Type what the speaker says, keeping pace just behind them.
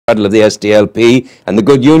McArdle of the SDLP, and the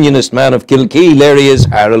good unionist man of Kilkee, Cllrs, is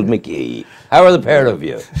Harold McKee. How are the pair of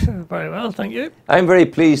you? Very well, thank you. I'm very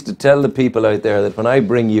pleased to tell the people out there that when I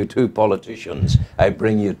bring you two politicians, I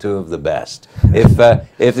bring you two of the best.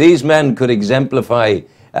 If these men could exemplify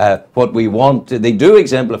what we want, they do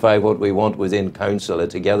exemplify what we want within council, a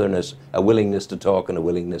togetherness, a willingness to talk and a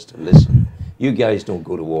willingness to listen. You guys don't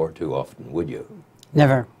go to war too often, would you?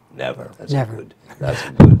 Never. Never. That's Never. That's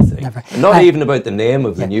a good thing. Never. Not even about the name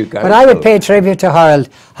of the new council. But I would pay tribute to Harold.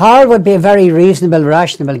 Harold would be a very reasonable,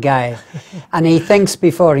 rational guy, and he thinks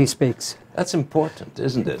before he speaks. That's important,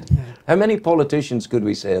 isn't it? Yeah. How many politicians could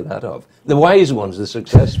we say that of? The wise ones, the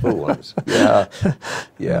successful ones. Yeah,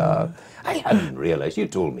 yeah. I hadn't realised, you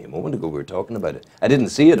told me a moment ago we were talking about it. I didn't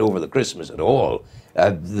see it over the Christmas at all.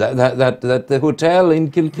 That the hotel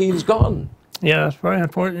in Kilkee's gone. Yeah, it's very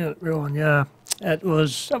unfortunate, Rowan, yeah. It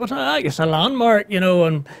was I guess, a landmark, you know,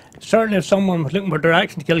 and certainly if someone was looking for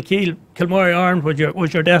direction to Kilkee, Kilmorey Arms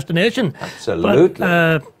was your destination. Absolutely.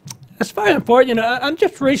 But, it's very important, you know, and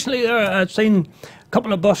just recently there I'd seen a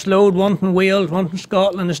couple of bus load, one from Wales, one from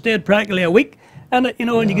Scotland. They stayed practically a week, and you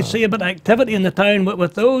know, and you could see a bit of activity in the town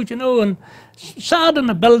with those, you know, and sad in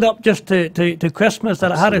the build up just to Christmas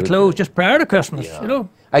that it had to close just prior to Christmas, you know.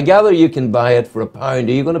 I gather you can buy it for £1. Are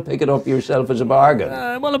you going to pick it up yourself as a bargain?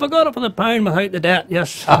 Well, if I got it for the £1 without the debt,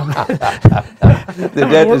 yes. The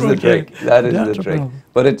debt is the trick. That is the trick.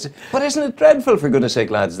 But isn't it dreadful, for goodness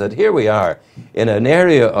sake, lads, that here we are in an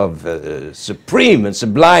area of supreme and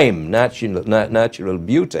sublime natural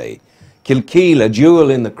beauty. Kilkee, a jewel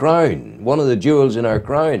in the crown, one of the jewels in our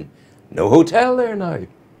crown. No hotel there now.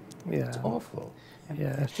 Yeah. It's awful.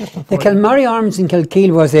 Yeah, it's just the Kilmorey Arms in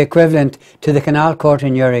Kilkee was the equivalent to the Canal Court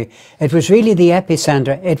in Uri. It was really the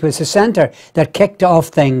epicentre. It was the centre that kicked off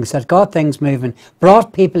things, that got things moving,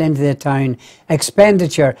 brought people into the town,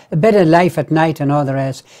 expenditure, a bit of life at night and all the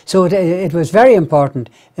rest. So it was very important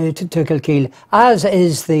to Kilkee, as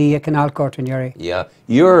is the Canal Court in Uri. Yeah,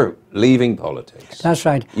 you're leaving politics. That's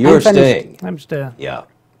right. You're staying. I'm staying. Yeah.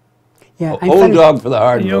 Yeah, old dog for the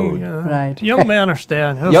hard road. Right. Young men are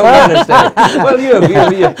staying. Young men are staying. Well,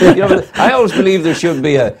 you know, I always believe there should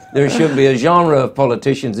be a genre of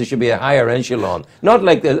politicians. There should be a higher echelon, not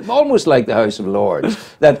like almost like the House of Lords.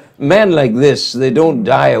 That men like this, they don't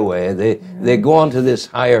die away. They go on to this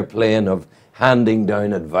higher plane of handing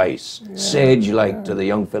down advice, sage-like to the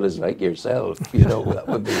young fellas like yourself. You know, that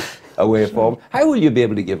would be a way forward. How will you be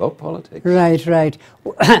able to give up politics? Right, right.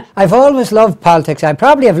 I've always loved politics. I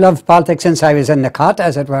probably have loved politics since I was in the cot,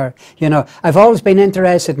 as it were. You know, I've always been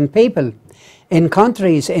interested in people, in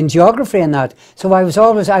countries, in geography and that. So it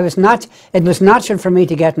was natural for me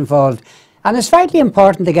to get involved. And it's vitally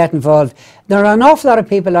important to get involved. There are an awful lot of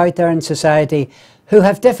people out there in society who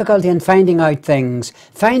have difficulty in finding out things,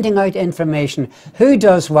 finding out information, who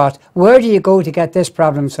does what, where do you go to get this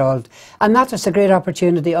problem solved. And that is the great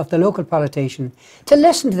opportunity of the local politician, to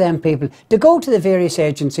listen to them people, to go to the various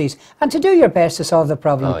agencies and to do your best to solve the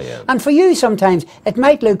problem. Oh, yeah. And for you sometimes it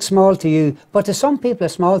might look small to you, but to some people a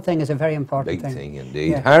small thing is a very important Big thing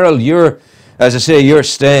indeed. Yeah. Harold, as I say, you're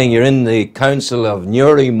staying, you're in the council of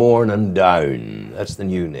Newry, Mourne and Down. That's the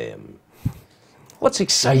new name. What's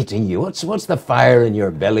exciting you? What's the fire in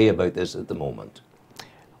your belly about this at the moment?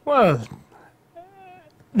 Well,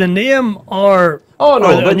 the name or... Oh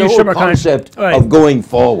no, but the whole concept of going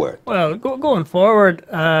forward. Well, going forward,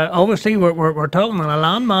 obviously we're talking on a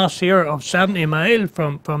landmass here of 70 miles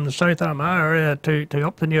from the South Armagh area to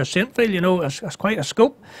up to near Saintfield. You know, it's quite a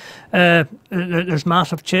scope. There's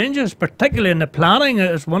massive changes, particularly in the planning.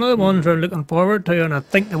 It's one of the ones we're looking forward to, and I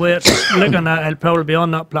think the way it's looking at, I'll probably be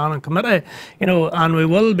on that planning committee. You know, and we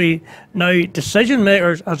will be now decision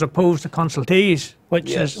makers as opposed to consultees,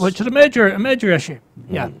 which is a major issue.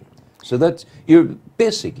 Yeah. So that's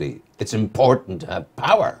it's important to have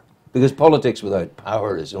power, because politics without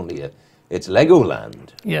power is only it's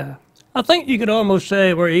Legoland. Yeah, I think you could almost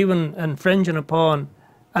say we're even infringing upon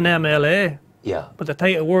an MLA. Yeah. But the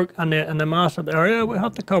type of work and the massive area we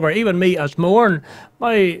have to cover. Even me as Mourne,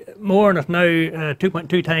 my Mourne is now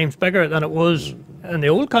 2.2 times bigger than it was in the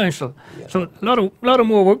old council. Yeah. So a lot of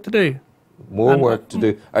more work to do. More work to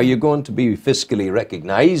do. Are you going to be fiscally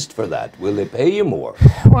recognised for that? Will they pay you more?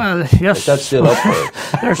 Well, yes. Is that still up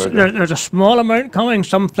for there's a small amount coming.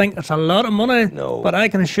 Some think it's a lot of money. No. But I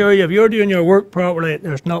can assure you, if you're doing your work properly,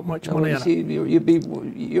 there's not much money in it.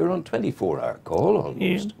 You're on 24-hour call almost.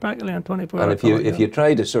 Yeah, practically on 24-hour call. And if you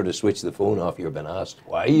try to sort of switch the phone off, you're being asked,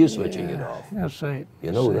 why are you switching it off? That's right.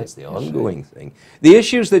 You know, that's the ongoing thing. The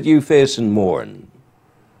issues that you face in Mourne,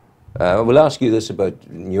 we'll ask you this about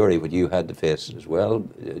Newry, what you had to face as well,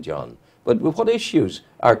 John. But what issues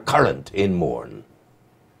are current in Mourne?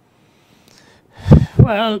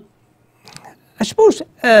 Well, I suppose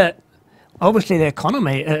obviously the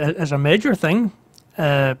economy is a major thing.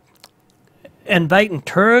 Inviting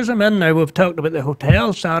tourism in now, we've talked about the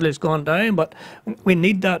hotels, sadly it's gone down, but we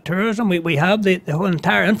need that tourism. We have the whole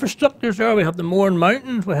entire infrastructure there. We have the Mourne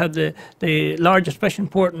Mountains, we have the largest fishing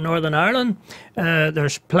port in Northern Ireland.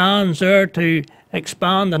 There's plans there to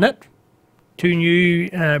expand on it, 2 new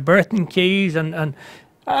berthing quays, and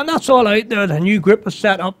that's all out there. The new group was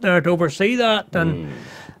set up there to oversee that,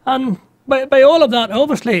 and by all of that,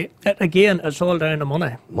 obviously, again, it's all down to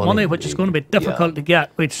money. Money which is going to be difficult to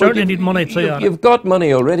get. We'd certainly need money to that. You've got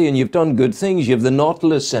money already and you've done good things. You have the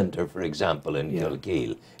Nautilus Centre, for example, in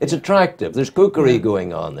Kilkeel. It's attractive. There's cookery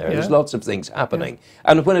going on there. There's lots of things happening.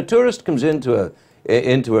 And when a tourist comes into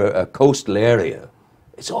a coastal area,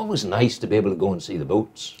 it's always nice to be able to go and see the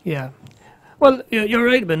boats. Yeah. Well, you're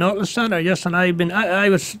right about Nautilus Centre, yes, and I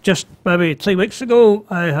was just maybe 3 weeks ago,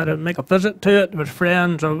 I had to make a visit to it with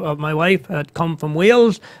friends of my wife who had come from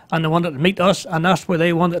Wales, and they wanted to meet us, and that's where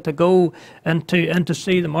they wanted to go into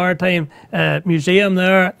see the Maritime Museum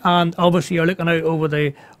there, and obviously you're looking out over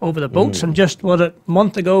the boats, and just, was it a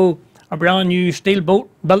month ago, a brand new steel boat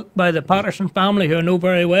built by the Patterson family, who I know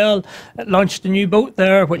very well. It launched a new boat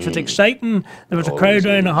there, which was exciting. There was a crowd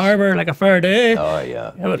down the harbour, like a fair day. Oh,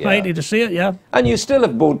 yeah. It was mighty to see it, yeah. And you still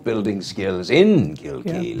have boat building skills in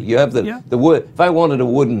Kilkeel. You have the wood. If I wanted a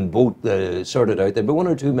wooden boat sorted out, there'd be 1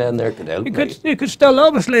 or 2 men there could help me. You could still,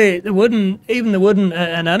 obviously, even the wooden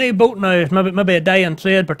in any boat now is maybe a dying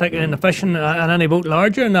trade, particularly in the fishing, and any boat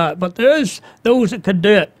larger than that. But there is those that could do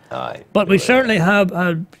it. Aye. But we certainly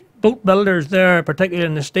have boat builders there, particularly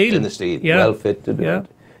in the steel. In the steel, well fit to do it.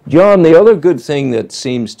 John, the other good thing that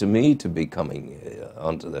seems to me to be coming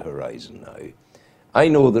onto the horizon now, I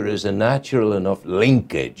know there is a natural enough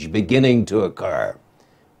linkage beginning to occur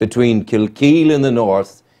between Kilkeel in the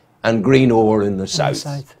north and Greenore in the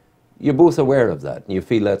south. You're both aware of that, and you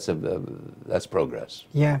feel that's progress.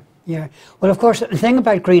 Yeah. Yeah. Well, of course, the thing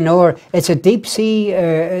about Greenore, it's a deep sea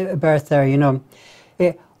berth there, you know.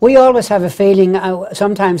 We always have a feeling,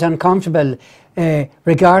 sometimes uncomfortable,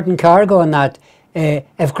 regarding cargo and that.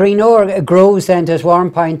 If Greenore grows, then does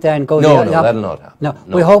Warmpoint then go No, that'll not happen. No,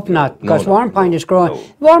 we hope not, because Warmpoint is growing.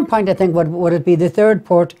 Warmpoint, I think, would it be the 3rd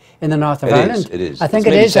port in the north of Ireland? It is. I think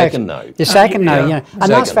it is second now. The second now, yeah.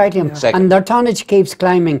 And that's right, and their tonnage keeps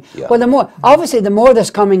climbing. Yeah. Well, obviously, the more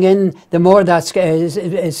that's coming in, the more that's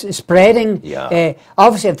is spreading. Yeah.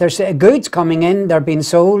 Obviously, if there's goods coming in, they're being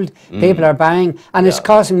sold, people are buying, and it's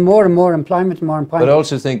causing more and more employment. But I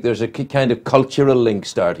also think there's a kind of cultural link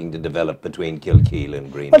starting to develop between Kilkeel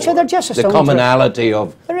and Greenore. Well, so they're just the commonality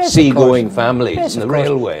of seagoing families and the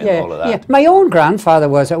railway and all of that. Yeah. My own grandfather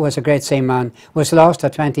was a great seaman. Was lost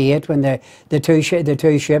at 28 when the two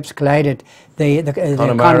ships collided, the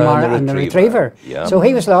Connemara and the Retriever. Yeah. So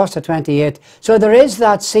he was lost at 28. So there is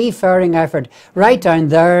that seafaring effort right down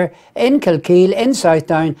there in Kilkeel, in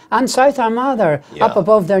Southdown, and South Armagh there, up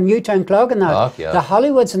above there, Newtown Clog and that, the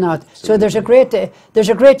Hollywoods and that. So there's a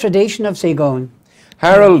great tradition of seagoing.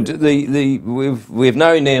 Harold, we've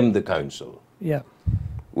now named the council. Yeah.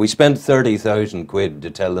 We spent 30,000 quid to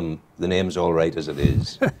tell them the name's all right as it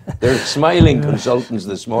is. They're smiling consultants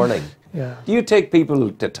this morning. Yeah. Do you take people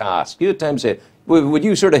to task? You at times say, would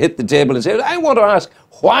you sort of hit the table and say, I want to ask,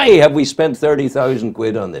 why have we spent 30,000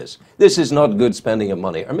 quid on this? This is not good spending of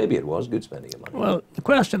money. Or maybe it was good spending of money. Well, the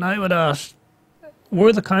question I would ask,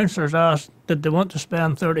 were the councillors asked, did they want to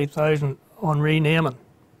spend 30,000 on renaming?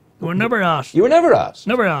 We were never asked. You were never asked?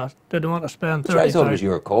 Never asked. Did they want to spend 30,000? I thought it was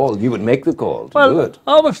your call. You would make the call to do it.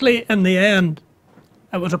 Obviously, in the end,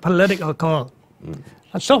 it was a political call.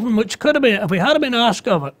 And something which could have been, if we had been asked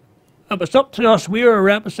of it, it was up to us. We were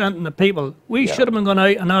representing the people. We should have been going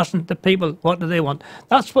out and asking the people, what do they want?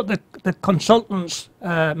 That's what the consultants,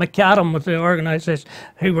 McArdle was the organisation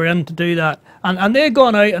who were in to do that. And they had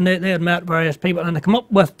gone out and they had met various people, and they come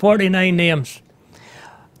up with 49 names.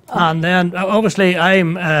 And then, obviously,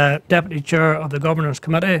 I'm Deputy Chair of the Governance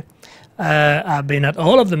Committee. I've been at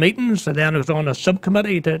all of the meetings, and then I was on a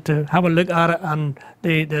subcommittee to have a look at it, and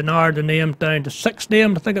they narrowed the name down to 6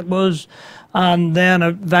 names, I think it was, and then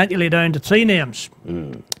eventually down to 3 names.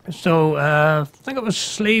 So I think it was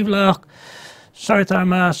Sleevelock, South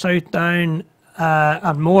Armagh, Southdown,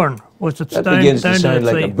 and Mourne. That begins to sound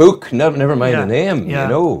like a book, never mind a name, you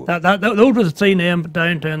know. Those were the 3 names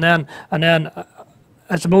down to, and then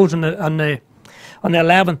I suppose on the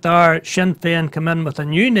 11th hour, Sinn Féin came in with a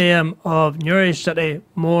new name of Newry City,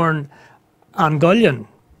 Mourne and Gullion.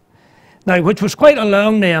 Now, which was quite a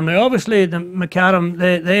long name. Now, obviously, the McArdle,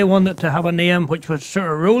 they wanted to have a name which was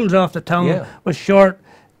sort of rolls off the tongue, was short.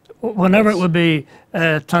 Whenever it would be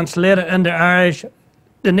translated into Irish,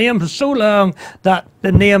 the names were so long that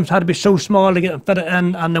the names had to be so small to get fitted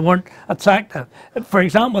in, and they weren't attractive. For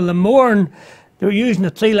example, the Mourne, they were using the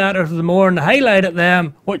 3 letters of the Mourne to highlight at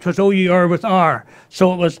them, which was OUR with R.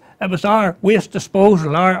 So it was our waste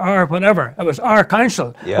disposal, our whatever. It was our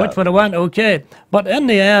council, which would have went okay. But in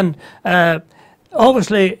the end,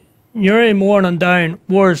 obviously, Newry, Mourne and Down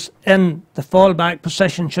was in the fallback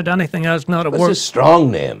position should anything else not have worked. It's a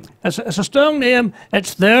strong name. It's a strong name.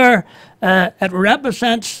 It's there. It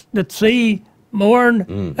represents the 3 Mourne,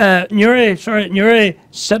 Newry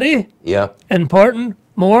City. Yeah. Important.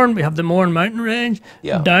 Mourne, we have the Mourne mountain range.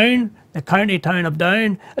 Yeah. Down, the county town of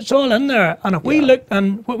Down. It's all in there. And if we look,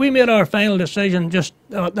 and we made our final decision just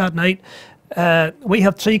that night, we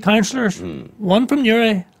have 3 councillors, one from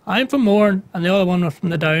Newry, I'm from Mourne, and the other one was from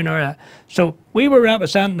the Down area. So we were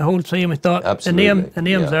representing the whole 3, and we thought the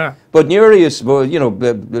name's there. But Newry is, you know,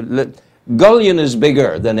 Gullion is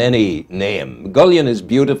bigger than any name. Gullion is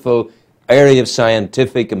beautiful, area of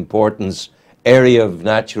scientific importance, area of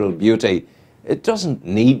natural beauty. It doesn't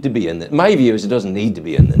need to be in the, my view is it doesn't need to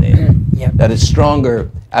be in the name. That it's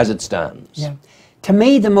stronger as it stands. To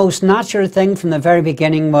me, the most natural thing from the very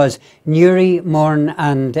beginning was Newry, Mourne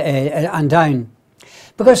and Down.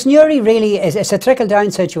 Because Newry really is, it's a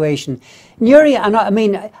trickle-down situation. Newry, and I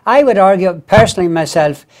mean, I would argue personally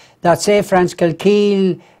myself that, say, for instance,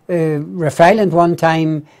 Kilkeel, Rathfeiland one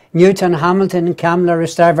time, Newton, Hamilton,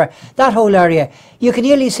 Cllrs, Starver, that whole area, you can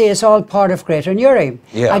really see it's all part of Greater Newry.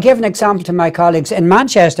 I give an example to my colleagues in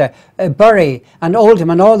Manchester, Bury and Oldham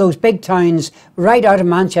and all those big towns right out of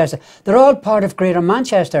Manchester, they're all part of Greater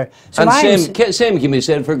Manchester. So and same can be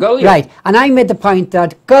said for Gullion. Right, and I made the point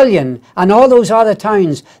that Gullion and all those other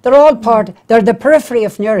towns, they're all part, they're the periphery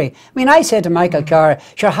of Newry. I mean, I said to Michael Cllrs,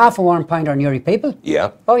 sure, half a £1 are Newry people.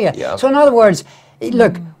 Oh yeah. So in other words,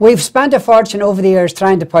 look, we've spent a fortune over the years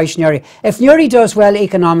trying to push Newry. If Newry does well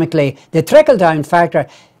economically, the trickle-down factor,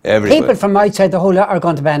 people from outside the whole lot are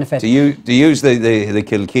going to benefit. To use the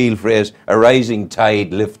Kilkeel phrase, a rising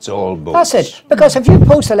tide lifts all boats. That's it. Because if you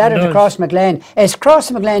post a letter to Crossmaglen, it's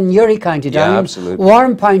Crossmaglen, Newry County Down,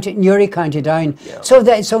 Warrenpoint, Newry County Down. So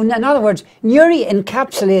in other words, Newry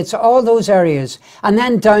encapsulates all those areas, and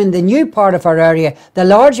then Down, the new part of our area, the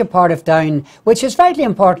larger part of Down, which is vitally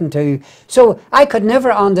important too. So I could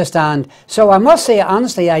never understand. So I must say,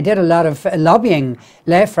 honestly, I did a lot of lobbying,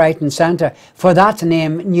 left, right and centre, for that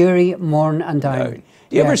name, Newry, Mourne and Down.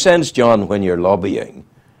 Do you ever sense, John, when you're lobbying,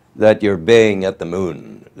 that you're baying at the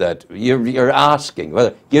moon, that you're asking,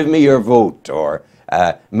 well, give me your vote, or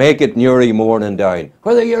make it Newry, Mourne and Down,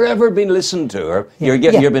 whether you're ever been listened to, or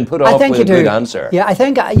you've been put off with a good answer? Yeah, I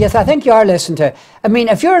think, yes, I think you are listened to. I mean,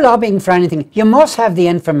 if you're lobbying for anything, you must have the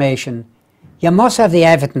information. You must have the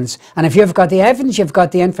evidence. And if you've got the evidence, you've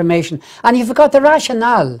got the information, and you've got the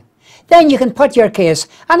rationale. Then you can put your case,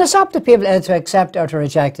 and it's up to people to accept or to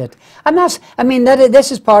reject it. And that's, I mean,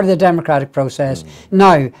 this is part of the democratic process.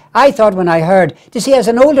 Now, I thought when I heard, you see, as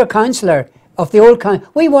an older councillor of the old council,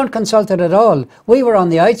 we weren't consulted at all. We were on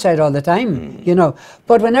the outside all the time, you know.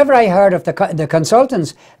 But whenever I heard of the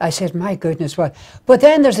consultants, I said, my goodness, what? But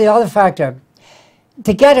then there's the other factor.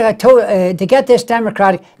 To get this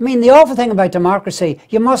democratic, I mean, the awful thing about democracy,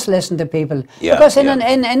 you must listen to people. Because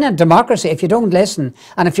in a democracy, if you don't listen,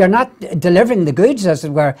 and if you're not delivering the goods, as it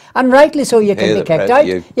were, and rightly so, you can be kicked out,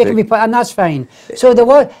 you can be, and that's fine. So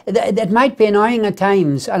it might be annoying at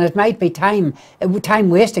times, and it might be time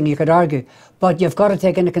wasting, you could argue. But you've got to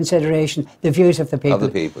take into consideration the views of the people.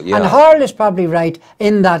 And Harl is probably right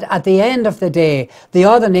in that at the end of the day, the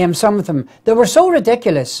other names, some of them, they were so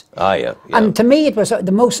ridiculous. And to me, it was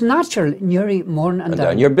the most natural, Newry, Mourne and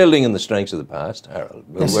Down. You're building on the strengths of the past, Harold.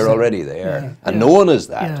 We're already there. And no one is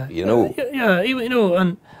that, you know. You know,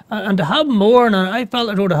 and to have Mourne, and I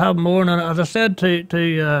felt it would have Mourne, and as I said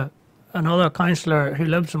to another councillor who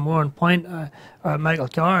lives in Mourne Point, Michael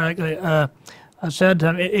Cllrs, actually, I said to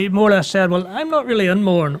him, he more or less said, well, I'm not really in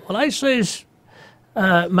Mourne. Well, I says,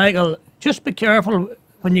 Michael, just be careful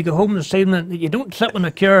when you go home this evening that you don't sit on a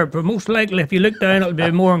curb, but most likely if you look down it'll be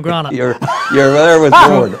Mourne granite. You're there with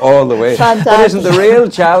Mourne all the way. Fantastic. But isn't the real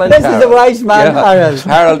challenge, This is the wise man, Harold.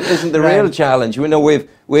 Harold, isn't the real challenge? We know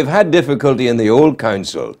we've had difficulty in the old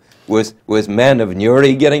council with men of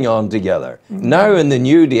Newry getting on together. Now in the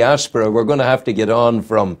new diaspora we're going to have to get on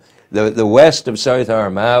from the west of South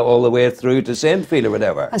Armagh all the way through to Saintfield or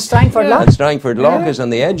whatever. And Strangford Lough. And Strangford Lough is on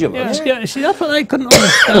the edge of us. See, that's what I couldn't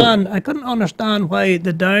understand. I couldn't understand why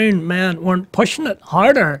the Down men weren't pushing it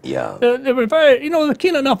harder. They were very, you know, they're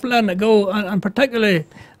keen enough letting it go. And particularly,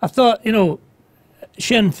 I thought, you know,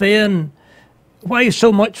 Sinn Féin, why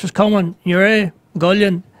so much was coming, Newry,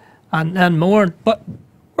 Gullion and Mourne. But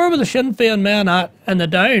where were the Sinn Féin men at in the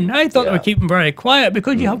Down? I thought they were keeping very quiet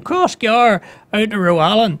because you have Crossgar out to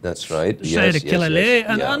Rowan. That's right. Side of Cllrs,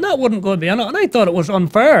 and that wouldn't go to be in it. And I thought it was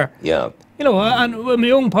unfair. Yeah. You know, and with my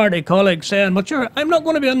own party colleagues saying, but sure, I'm not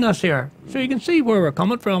going to be in this here. So you can see where we're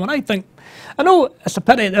coming from. And I know it's a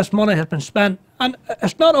pity this money has been spent, and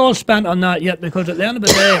it's not all spent on that yet, because at the end of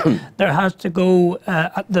the day, there has to go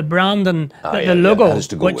the branding, the logo,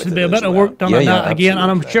 which will be a bit of work done on that again, and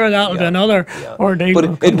I'm sure that'll be another ordeal.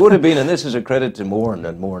 But it would have been, and this is a credit to Mourne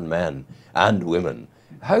and Mourne men and women.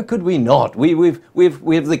 How could we not? We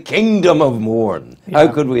have the kingdom of Mourne. How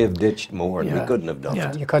could we have ditched Mourne? We couldn't have done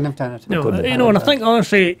it. You couldn't have done it. No, you know, and I think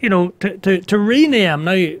honestly, you know, to rename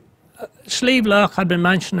now. Slieve Loch had been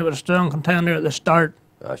mentioned, it was a strong contender at the start.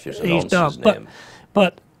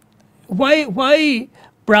 But why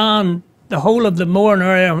brand the whole of the Mourne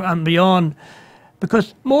area and beyond?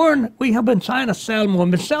 Because Mourne, we have been trying to sell Mourne,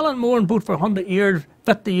 been selling Mourne both for 100 years,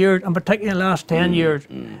 50 years, and particularly the last 10 years.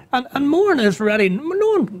 And Mourne is ready,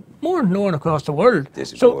 Mourne known across the world.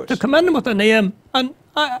 So to come in with a name, and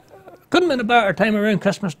I couldn't have been a better time around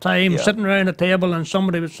Christmas time, sitting around a table and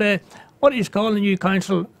somebody would say, what he's calling the new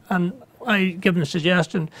council, and I give him a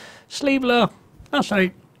suggestion, Slieve Loch, that's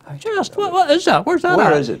right. Just, what is that? Where's that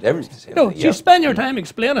Where at? is it? No, you spend your time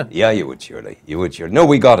explaining. Yeah, you would surely. You would surely. No,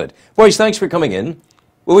 we got it. Boys, thanks for coming in.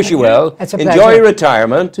 We wish you well. It's a Enjoy pleasure.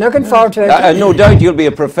 Retirement. Looking forward to it. No doubt you'll be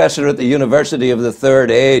a professor at the University of the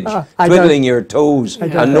Third Age, twiddling your toes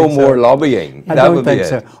and no more lobbying. I don't think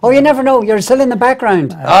so. Oh, you never know. You're still in the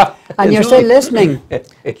background. And you're still listening.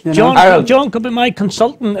 John could be my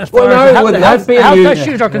consultant as far as health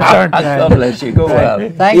issues are concerned. God bless you. Go well.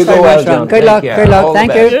 Thanks very much, John. Good luck.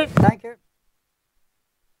 Thank you.